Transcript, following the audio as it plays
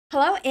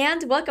Hello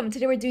and welcome.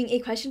 Today we're doing a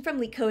question from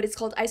LeetCode. It's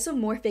called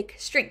Isomorphic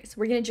Strings.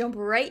 We're going to jump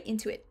right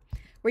into it.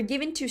 We're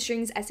given two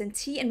strings S and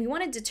T and we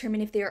want to determine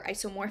if they are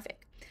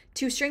isomorphic.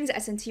 Two strings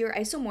S and T are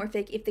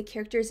isomorphic if the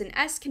characters in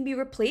S can be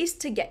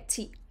replaced to get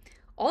T.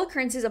 All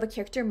occurrences of a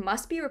character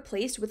must be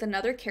replaced with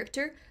another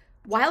character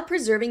while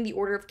preserving the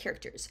order of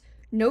characters.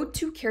 No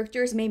two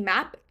characters may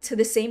map to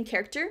the same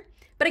character,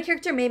 but a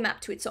character may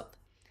map to itself.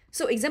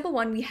 So example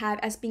 1, we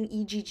have S being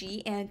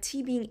EGG and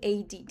T being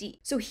ADD.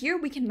 So here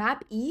we can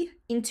map E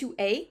into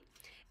A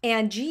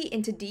and G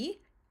into D,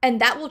 and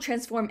that will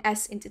transform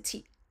S into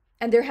T.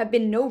 And there have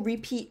been no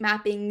repeat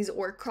mappings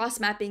or cross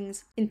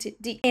mappings into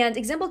D. And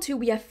example 2,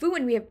 we have foo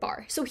and we have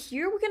bar. So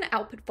here we're going to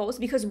output false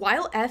because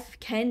while F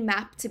can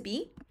map to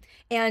B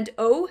and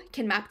O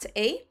can map to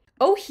A,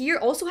 O here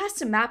also has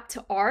to map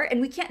to R,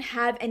 and we can't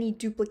have any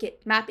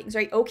duplicate mappings,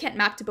 right? O can't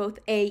map to both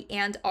A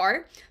and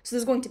R, so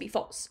this is going to be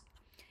false.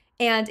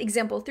 And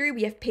example 3,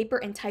 we have paper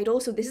and title.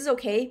 So this is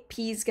okay.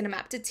 P is going to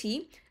map to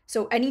T.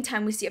 So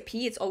anytime we see a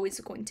P, it's always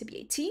going to be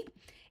a T.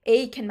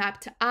 A can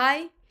map to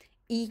I,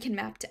 E can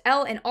map to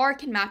L, and R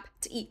can map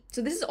to E.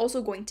 So this is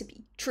also going to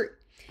be true.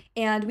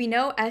 And we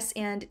know S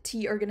and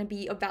T are going to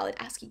be valid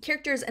ASCII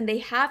characters, and they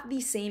have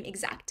the same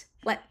exact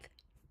length.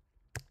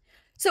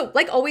 So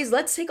like always,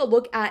 let's take a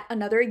look at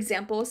another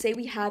example. Say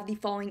we have the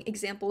following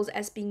examples,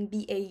 S being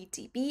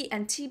BADB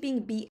and T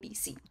being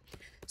BBC.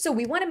 So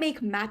we want to make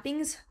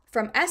mappings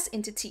from S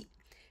into T.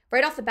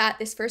 Right off the bat,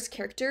 this first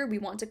character we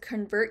want to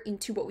convert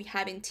into what we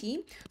have in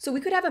T. So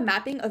we could have a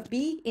mapping of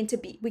B into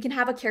B. We can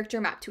have a character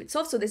map to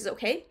itself, so this is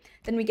okay.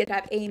 Then we get to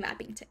have A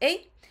mapping to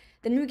A.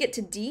 Then we get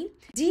to D.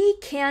 D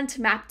can't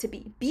map to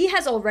B. B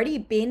has already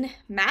been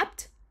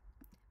mapped.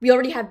 We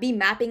already have B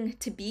mapping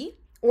to B.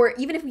 Or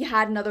even if we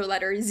had another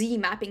letter, Z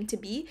mapping to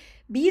B,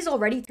 B is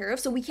already taken care of,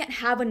 so we can't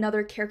have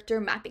another character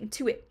mapping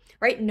to it,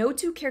 right? No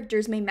two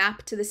characters may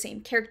map to the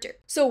same character.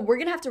 So we're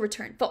gonna have to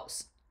return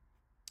false.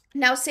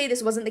 Now say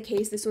this wasn't the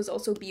case, this was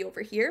also B over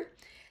here.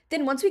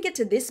 Then once we get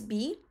to this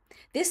B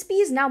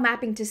is now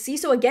mapping to C,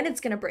 so again, it's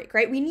gonna break,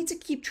 right? We need to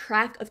keep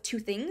track of two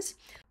things.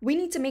 We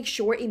need to make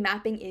sure a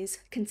mapping is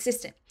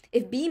consistent.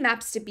 If B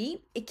maps to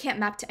B, it can't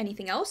map to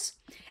anything else.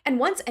 And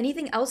once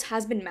anything else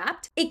has been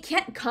mapped, it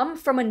can't come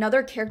from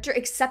another character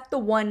except the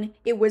one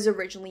it was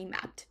originally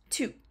mapped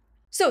to.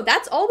 So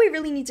that's all we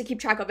really need to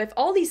keep track of. If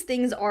all these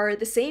things are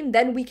the same,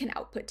 then we can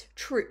output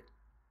true.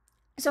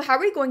 So how are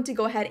we going to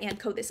go ahead and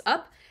code this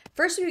up?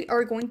 First, we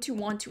are going to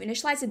want to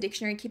initialize a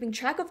dictionary, keeping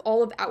track of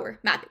all of our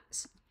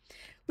mappings.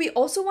 We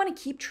also want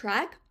to keep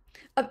track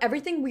of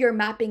everything we are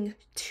mapping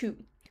to.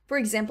 For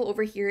example,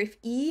 over here, if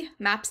E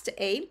maps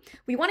to A,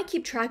 we want to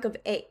keep track of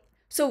A.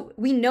 So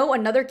we know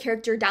another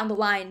character down the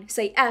line,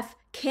 say F,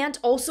 can't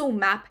also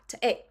map to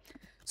A.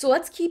 So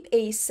let's keep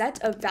a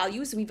set of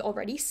values we've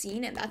already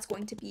seen, and that's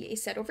going to be a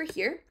set over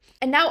here.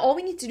 And now all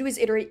we need to do is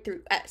iterate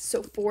through S.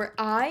 So for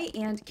I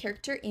and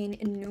character in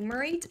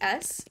enumerate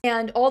S,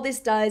 and all this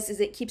does is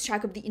it keeps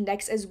track of the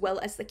index as well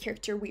as the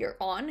character we are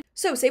on.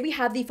 So say we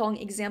have the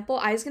following example,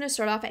 I is going to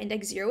start off at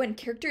index 0 and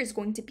character is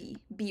going to be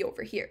B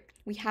over here.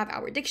 We have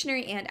our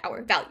dictionary and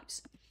our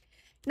values.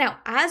 Now,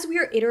 as we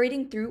are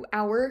iterating through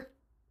our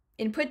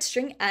input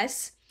string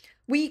S,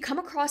 we come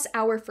across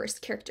our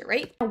first character,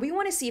 right? Now we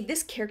want to see if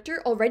this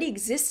character already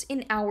exists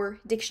in our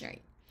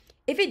dictionary.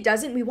 If it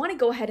doesn't, we want to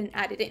go ahead and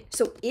add it in.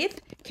 So if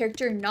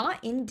character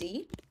not in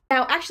D,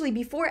 now actually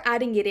before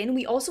adding it in,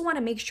 we also want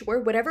to make sure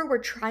whatever we're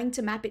trying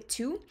to map it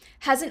to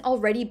hasn't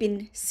already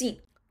been seen.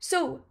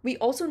 So we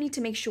also need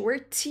to make sure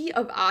T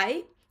of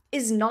I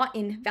is not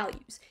in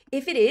values.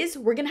 If it is,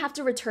 we're going to have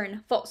to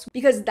return false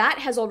because that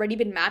has already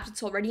been mapped.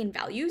 It's already in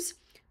values,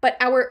 but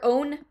our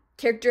own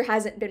character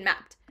hasn't been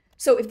mapped.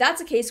 So if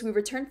that's the case, we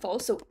return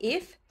false. So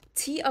if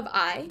T of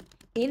I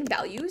in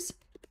values,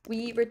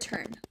 we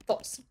return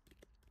false.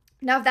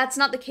 Now, if that's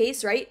not the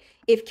case, right?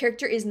 If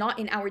character is not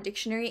in our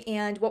dictionary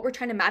and what we're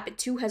trying to map it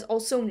to has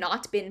also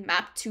not been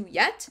mapped to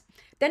yet,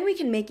 then we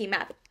can make a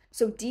map.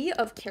 So D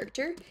of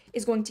character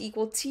is going to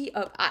equal T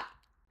of I.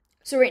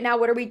 So right now,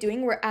 what are we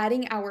doing? We're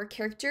adding our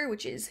character,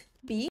 which is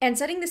B, and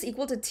setting this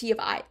equal to T of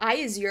I. I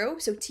is 0,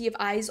 so T of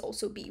I is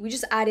also B. We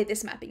just added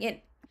this mapping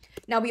in.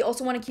 Now we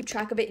also want to keep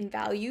track of it in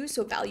values,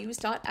 so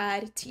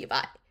values.add T of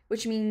I,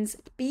 which means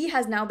B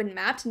has now been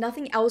mapped.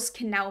 Nothing else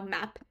can now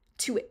map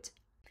to it.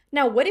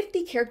 Now, what if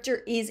the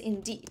character is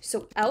in D?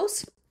 So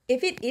else,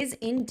 if it is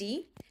in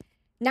D,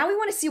 now we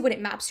want to see what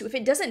it maps to. If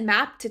it doesn't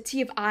map to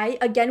T of I,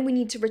 again, we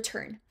need to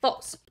return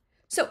false.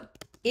 So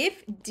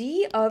if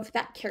D of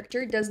that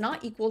character does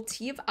not equal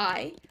T of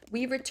I,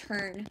 we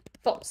return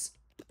false.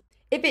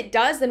 If it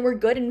does, then we're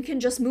good and we can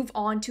just move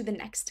on to the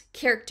next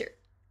character.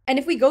 And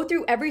if we go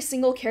through every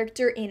single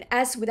character in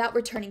S without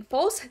returning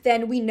false,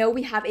 then we know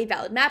we have a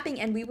valid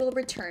mapping and we will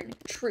return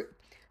true.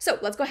 So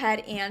let's go ahead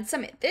and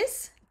submit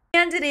this.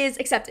 And it is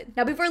accepted.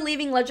 Now, before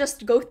leaving, let's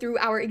just go through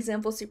our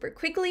example super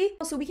quickly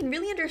so we can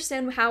really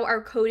understand how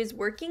our code is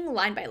working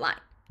line by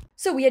line.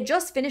 So we had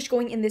just finished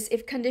going in this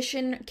if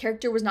condition,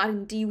 character was not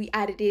in D, we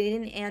added it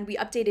in and we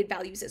updated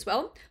values as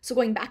well. So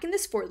going back in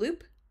this for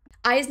loop,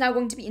 I is now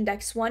going to be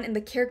index 1, and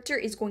the character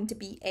is going to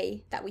be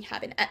A that we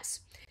have in S.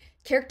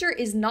 Character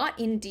is not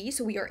in D,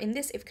 so we are in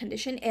this if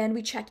condition, and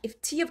we check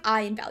if T of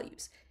I in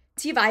values.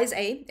 T of I is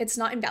A, it's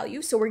not in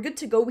value, so we're good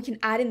to go. We can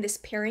add in this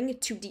pairing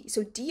to D.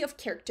 So D of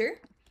character,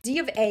 D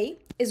of A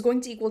is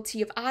going to equal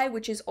T of I,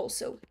 which is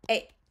also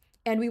A.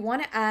 And we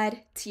want to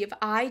add T of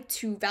I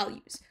to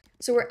values.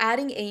 So we're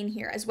adding A in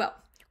here as well.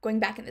 Going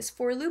back in this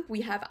for loop,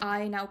 we have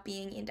I now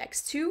being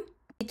index 2.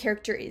 The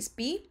character is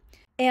B.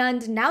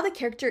 And now the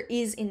character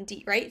is in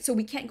D, right? So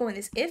we can't go in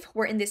this if,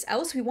 we're in this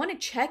else. We want to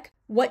check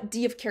what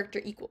D of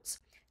character equals.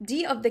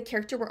 D of the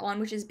character we're on,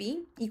 which is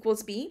B,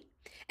 equals B.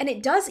 And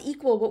it does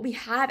equal what we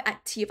have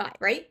at T of I,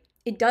 right?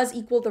 It does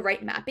equal the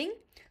right mapping.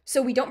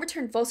 So we don't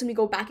return false when we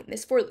go back in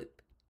this for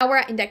loop. Now we're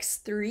at index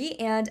 3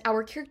 and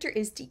our character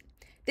is D.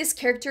 This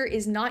character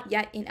is not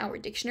yet in our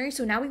dictionary.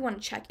 So now we want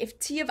to check if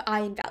T of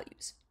I in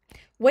values.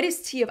 What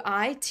is T of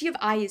I? T of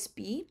I is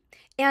B.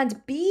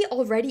 And B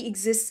already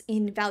exists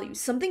in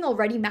values. Something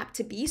already mapped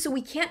to B. So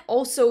we can't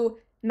also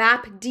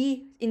map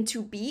D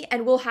into B,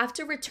 and we'll have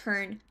to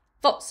return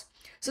false.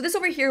 So this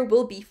over here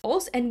will be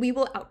false, and we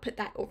will output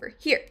that over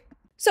here.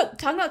 So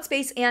talking about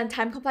space and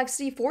time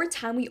complexity, for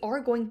time we are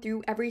going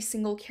through every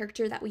single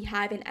character that we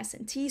have in S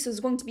and T. So it's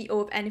going to be O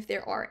of n if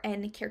there are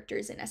n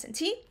characters in S and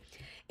T.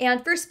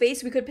 And for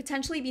space, we could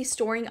potentially be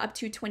storing up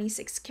to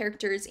 26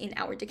 characters in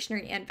our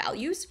dictionary and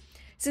values.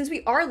 Since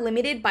we are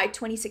limited by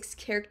 26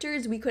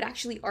 characters, we could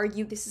actually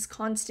argue this is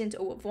constant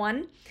O of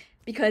 1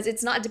 because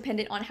it's not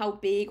dependent on how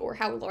big or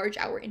how large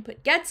our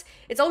input gets.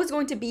 It's always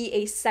going to be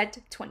a set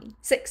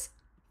 26.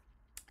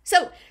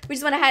 So we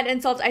just went ahead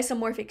and solved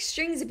isomorphic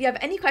strings. If you have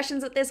any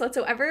questions with this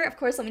whatsoever, of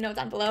course, let me know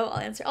down below. I'll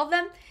answer all of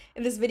them.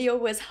 If this video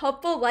was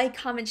helpful, like,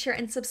 comment, share,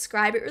 and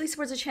subscribe. It really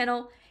supports the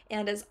channel.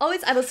 And as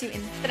always, I will see you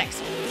in the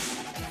next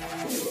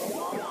one.